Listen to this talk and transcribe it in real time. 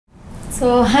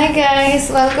So, hi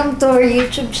guys! Welcome to our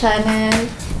YouTube channel.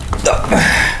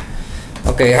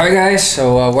 Okay, hi guys.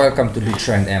 So, welcome to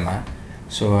LuchoandEmma.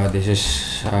 So, this is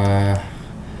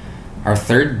our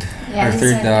third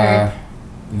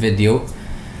video.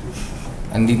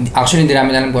 Actually, hindi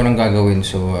namin alam kung anong gagawin.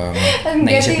 So,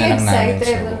 naisip na lang namin.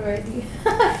 Already.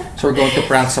 So, we're going to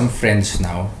prank some friends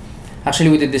now.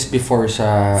 Actually, we did this before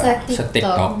sa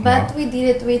TikTok. But we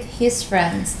did it with his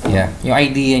friends. Yeah. Yung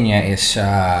idea niya is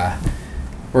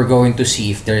we're going to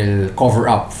see if they'll cover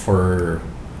up for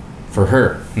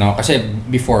her, no? Kasi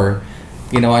before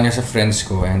ginawa niya sa friends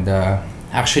ko and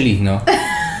actually, no,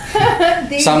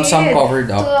 some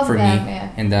covered up for me,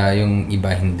 and yung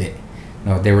iba hindi,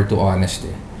 no, they were too honest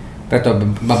eh. Pero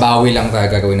babawi lang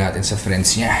tayo gagawin natin sa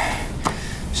friends niya.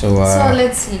 So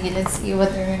let's see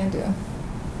what they're gonna do.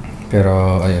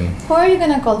 Pero ayun, who are you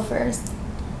gonna call first?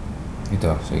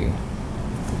 Ito, sige.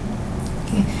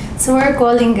 Okay, so we're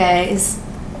calling, guys.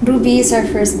 Ruby is our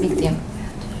first victim.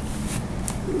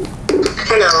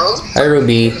 Hello? Hi,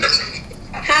 Ruby.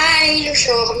 Hi,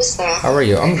 Lucio. Kamusta? How are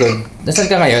you? I'm good. Nasaan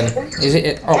ka ngayon? Is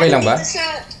it okay lang ba?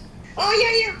 Oh,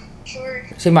 yeah. Sure.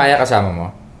 Si Maya kasama mo?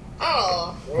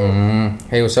 Oo.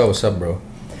 Hey, what's up, bro?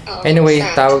 Oh, Anyway,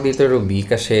 tawag dito, Ruby,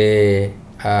 kasi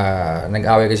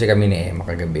nag-away kasi kami ni Emma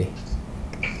kagabi.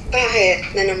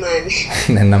 Bakit? Na naman?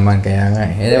 Na naman, kaya nga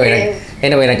eh.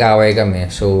 Anyway, nag-away kami.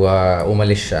 So,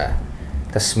 umalis siya.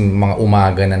 Tapos mga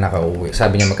umaga na nakauwi.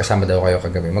 Sabi niya magkasama daw kayo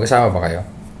kagabi. Magkasama ba kayo?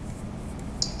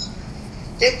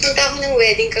 Nagpunta ako ng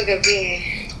wedding kagabi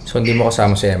eh. So, hindi mo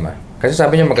kasama si Emma? Kasi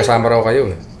sabi niya magkasama raw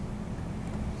kayo eh.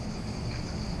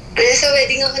 Sa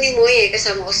wedding ako ni Moy eh.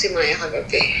 Kasama ko si Maya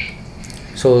kagabi.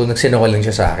 So, nagsinungaling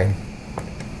siya sa akin.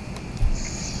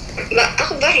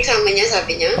 Ako ba? Kasama niya,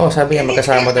 sabi niya? Oo, sabi niya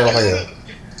magkasama daw kayo.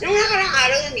 Nung nakarang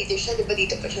araw, nandito siya. Di ba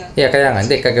dito pa siya? Yeah, kaya nga.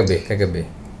 Hindi, kagabi.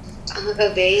 Kagabi?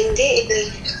 Hindi.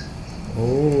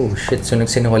 Oh, shit. So,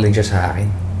 nagsinungaling siya sa akin.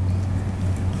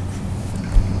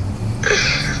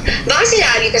 Baka si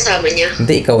Ali kasama niya?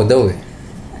 Hindi, ikaw daw eh.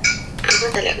 Ako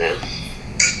talaga.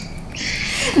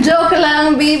 Joke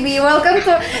lang, baby. Welcome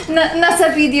to...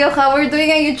 nasa video ka. We're doing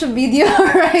a YouTube video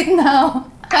right now.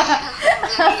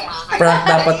 Prank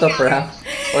dapat to, prank.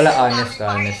 Wala, honest.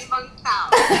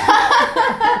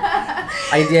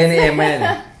 Idea ni Emma yan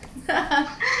eh.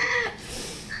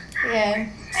 Yeah.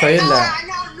 So, yun lang.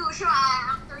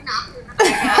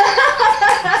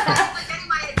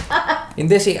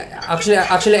 Hindi,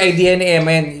 actually idea ni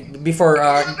Emma yan.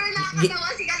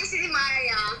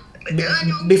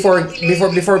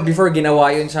 Before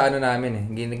ginawa yun sa ano namin eh.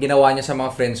 Ginawa niya sa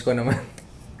mga friends ko naman.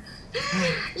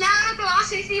 Nakakatawa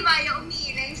kasi si Maya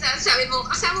umiiling. Sabi mo,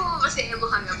 kasama mo ba si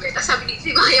Emma kagabi? Tapos sabi ni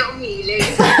si Maya umiiling.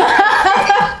 Hindi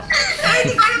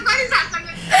ko alam kung ano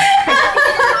sasagot.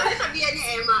 Hindi ko sabihan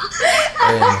ni Emma.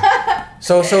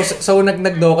 So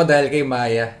nagno ka dahil kay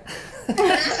Maya.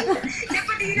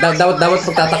 Dapat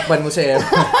pagtatakpan mo si Emma.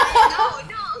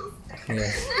 No. Yeah.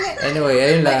 Anyway,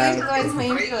 ayun lang. May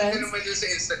influence. Naman dun sa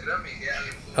Instagram eh.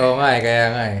 Oo nga eh,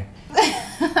 kaya nga eh.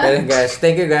 Pero guys,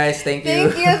 thank you guys. Thank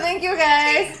you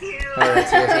guys. Alright,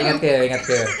 sige. Ingat kayo.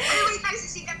 Anyway, tayo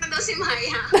sisikat na daw si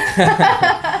Maya.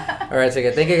 Alright, sige.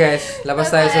 Thank you guys.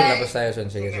 Labas tayo soon.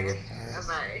 Sige.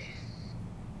 Bye-bye.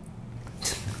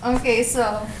 Okay, so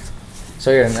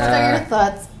yun. what are your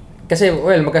thoughts? Kasi,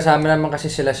 magkasama naman kasi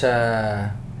sila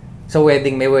sa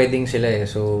wedding. May wedding sila eh.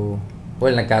 So,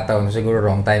 nagkataon. Siguro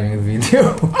wrong timing yung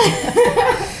video.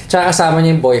 Tsaka kasama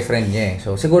niya yung boyfriend niya eh.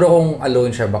 So, siguro kung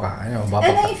alone siya, baka, And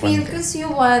I feel because you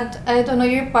want,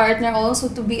 your partner also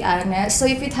to be honest. So,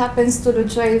 if it happens to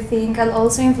Lucho, I think I'll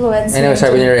also influence him. Anyway,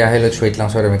 sabi niya, hey, Lucho, wait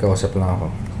lang. Sorry, may kausap lang ako.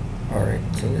 Alright,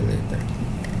 see you later.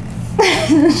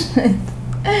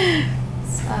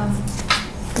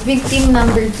 Victim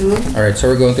number 2. Alright, so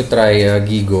we're going to try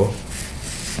Gigo.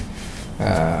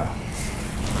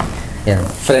 Yan,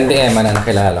 friend ni Emma na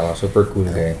nakilala ko. Super cool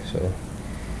guy. So,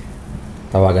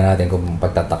 tawagan natin kung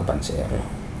pagtatakpan si Emma.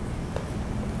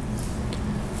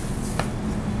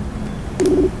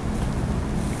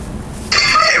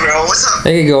 Hey bro, what's up?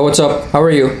 Hey Gigo, what's up? How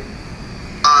are you?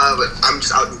 I'm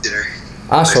just out to dinner.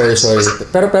 Sorry.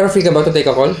 Pero free ka ba to take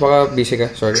a call? Baka busy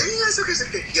ka, sorry. Yeah, it's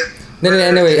okay. Yeah.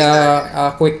 Anyway,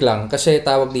 quick lang. Kasi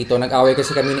tawag dito, nag-away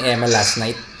kasi kami ni Emma last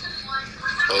night.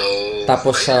 Oh.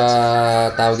 Tapos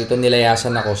tawag dito,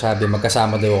 nilayasan ako. Sabi,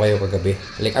 magkasama daw kayo kagabi.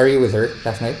 Like, are you with her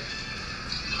last night?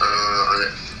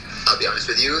 I'll be honest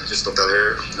with you. Just don't tell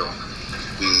her. No.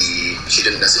 She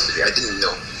didn't message me. I didn't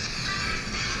know.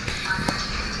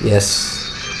 Yes.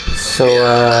 So,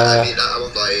 I mean, I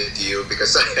won't lie to you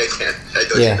because I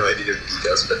don't know any of the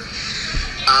details. But,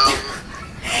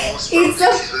 It's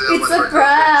a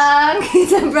prank. It's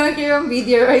a prank. You're on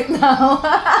video right now.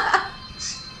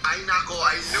 Ay nako,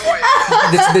 I knew it.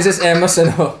 This is Emma's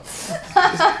ano.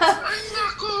 Ay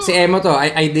nako. Si Emma to,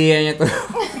 idea niya to.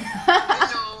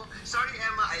 Hello. Sorry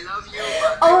Emma, I love you.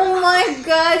 But Oh my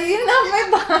God, you love my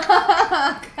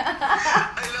back.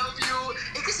 I love you.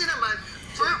 Eh kasi naman,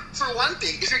 for one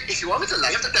thing, if you want me to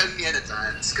lie, you have to tell me in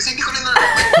advance. Kasi hindi ko rin na...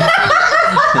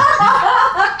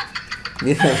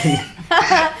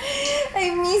 I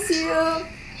miss you.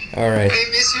 Alright. I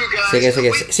miss you guys. Sige.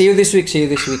 Wait, See you this week.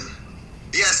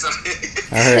 yes, okay.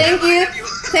 Alright.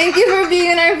 Thank you for being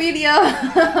in our video.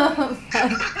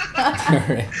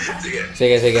 Alright.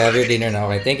 Sige. Sige. Have your dinner now.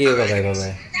 Okay. Thank you.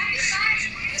 Bye-bye.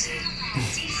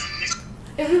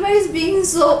 Everybody's being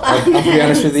so I'll be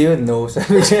honest with you, no.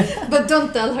 Sabi niya. But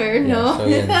don't tell her, no.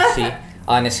 Yeah, so yun. See?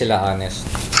 Honest sila, honest.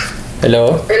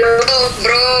 Hello? Hello,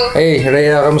 bro. Hey,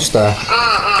 Rhea, kamusta?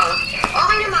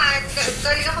 Okay naman.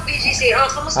 Galing ako BGC.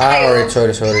 Kamusta kayo? Alright.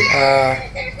 Sorry.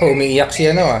 Umiiyak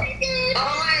siya, ano ah.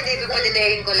 Oo nga, hindi ko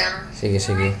padidehin ko lang. Sige.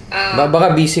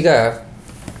 Baka busy ka ah.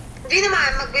 Hindi naman,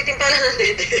 magbiting pala ng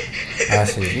dede.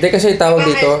 Sige. Hindi kasi tawag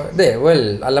dito. Hindi,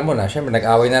 well, alam mo na, syempre,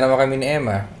 nag-away na naman kami ni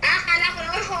Emma. Akala ko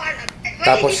naman kung ano. Well,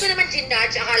 Tapos- hindi ko naman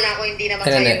ginudge. Akala ko hindi naman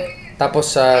Hindi. kayo. Tapos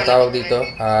tawag dito,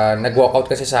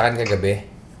 nag-walkout kasi sa akin kagabi.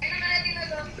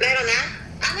 Meron na?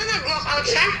 Ano, nag-walk out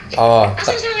siya? Oo.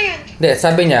 Asan siya ngayon? Hindi,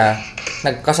 sabi niya,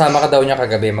 nagkasama ka daw niya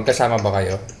kagabi. Magkasama ba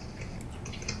kayo?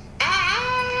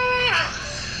 Ah!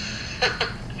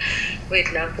 Wait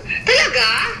lang. Talaga?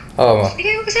 Oo. Hindi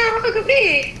kayo kasama kagabi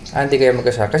eh. Hindi kayo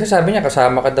magkasama. Kasi sabi niya,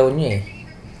 kasama ka daw niya eh.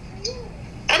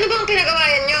 Ano bang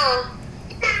pinagawayan nyo?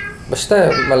 Basta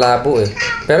malabo eh.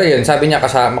 Pero yun, sabi niya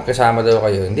magkasama daw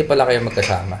kayo. Hindi pala kayo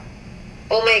magkasama.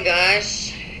 Oh my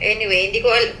gosh. Anyway, hindi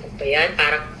ko alam. Ano ba yan?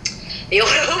 Parang,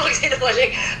 ayoko naman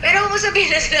magsinungaling. Pero kung mo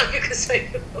sabihin na sinabi ko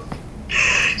sa'yo.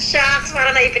 Shucks,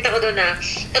 parang naipit ako doon ah.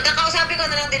 Nagkakausapin ko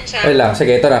na lang din siya. Okay lang,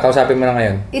 sige, ito na. Kausapin mo na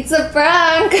ngayon. It's a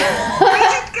prank.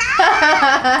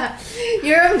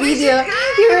 You're on video.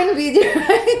 You're on video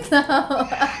right now.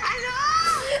 Ano?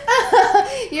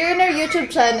 You're in our YouTube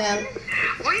channel.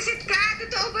 Buisit ka?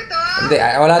 Totoo ba to? Hindi,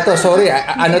 wala to. Sorry.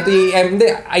 Ano to hindi,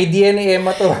 idea ni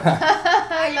Emma to.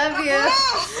 I love you.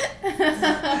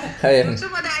 Ayun.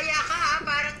 Sumadaya ka ha.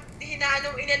 Parang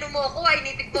inano mo ako.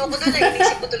 Inipit mo ako doon.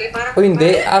 Inisip ko tuloy. Parang, O hindi,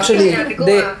 actually, sinabi ko,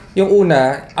 hindi. ah. Yung una,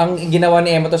 ang ginawa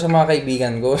ni Emma to sa mga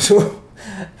kaibigan ko. So,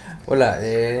 wala.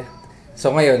 So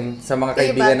ngayon, sa mga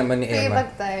kaibigan naman ni Emma.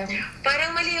 Payback time.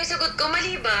 Parang mali yung sagot ko.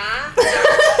 Mali ba?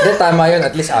 Hindi, tama yun.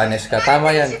 At least honest ka.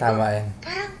 Tama yan.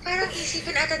 Parang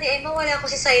isipin ata ni Emma, wala ako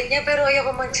sa side niya, pero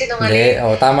ayoko man Hindi,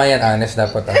 sinungaling. tama yan. Honest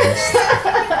dapat. Honest.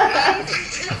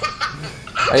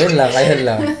 Ayun lang.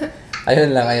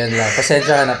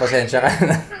 Pasensya ka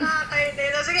na. Okay,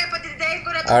 then. Sige, patidahin ko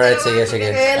na ito. Alright, sige.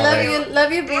 Okay, love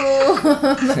you, boo.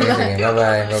 Sige.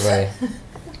 Bye-bye.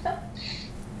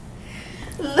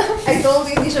 I told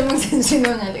you, hindi siya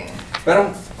magsinungaling. Pero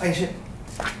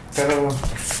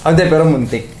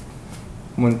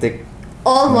muntik.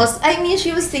 Almost. I mean,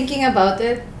 she was thinking about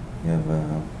it.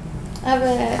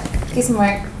 Kiss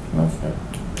mark.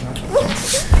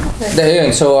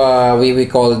 Yun, so we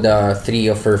called three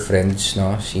of her friends,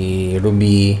 no? Si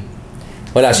Ruby.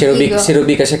 Si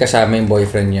Ruby kasi kasama yung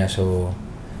boyfriend niya, so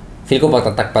feel ko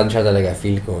patatakpan siya talaga,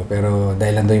 pero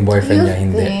dahil lang yung boyfriend niya,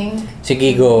 hindi. Si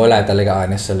Gigo, wala talaga,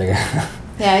 honest talaga.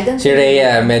 Yeah, I don't Si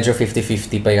Rhea, medyo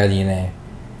 50-50 pa kanina eh.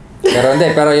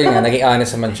 Pero yun nga, naging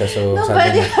honest naman siya, so sabi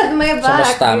Nobody niya. had my So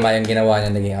mas back. tama yung ginawa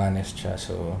niya, naging honest siya,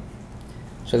 so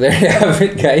there you have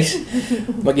it, guys.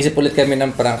 Mag-isip ulit kami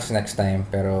ng pranks next time.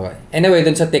 Pero anyway,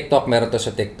 dun sa TikTok, meron to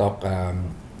sa TikTok.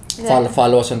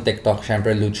 Follow us on TikTok,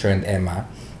 syempre LuchoandEmma.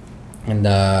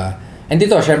 And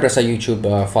dito, syempre sa YouTube,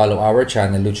 follow our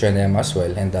channel, LuchoandEmma as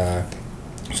well. And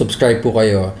subscribe po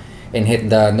kayo and hit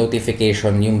the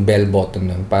notification, yung bell button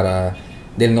nun, para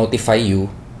they'll notify you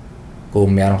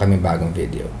kung meron kami bagong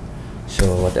video.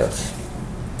 So, what else?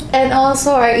 And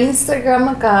also our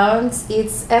Instagram accounts,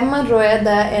 it's Emma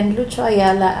Rueda and Lucho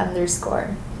Ayala _.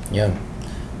 Yun.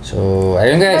 So,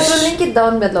 ayun guys. I will link it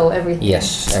down below, everything.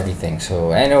 Yes, everything.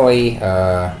 So, anyway,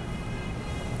 Bye.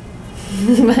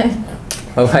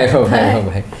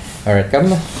 Bye-bye. Alright,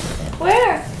 come na.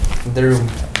 Where? The room.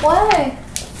 Why?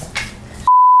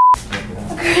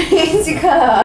 Crazy ka.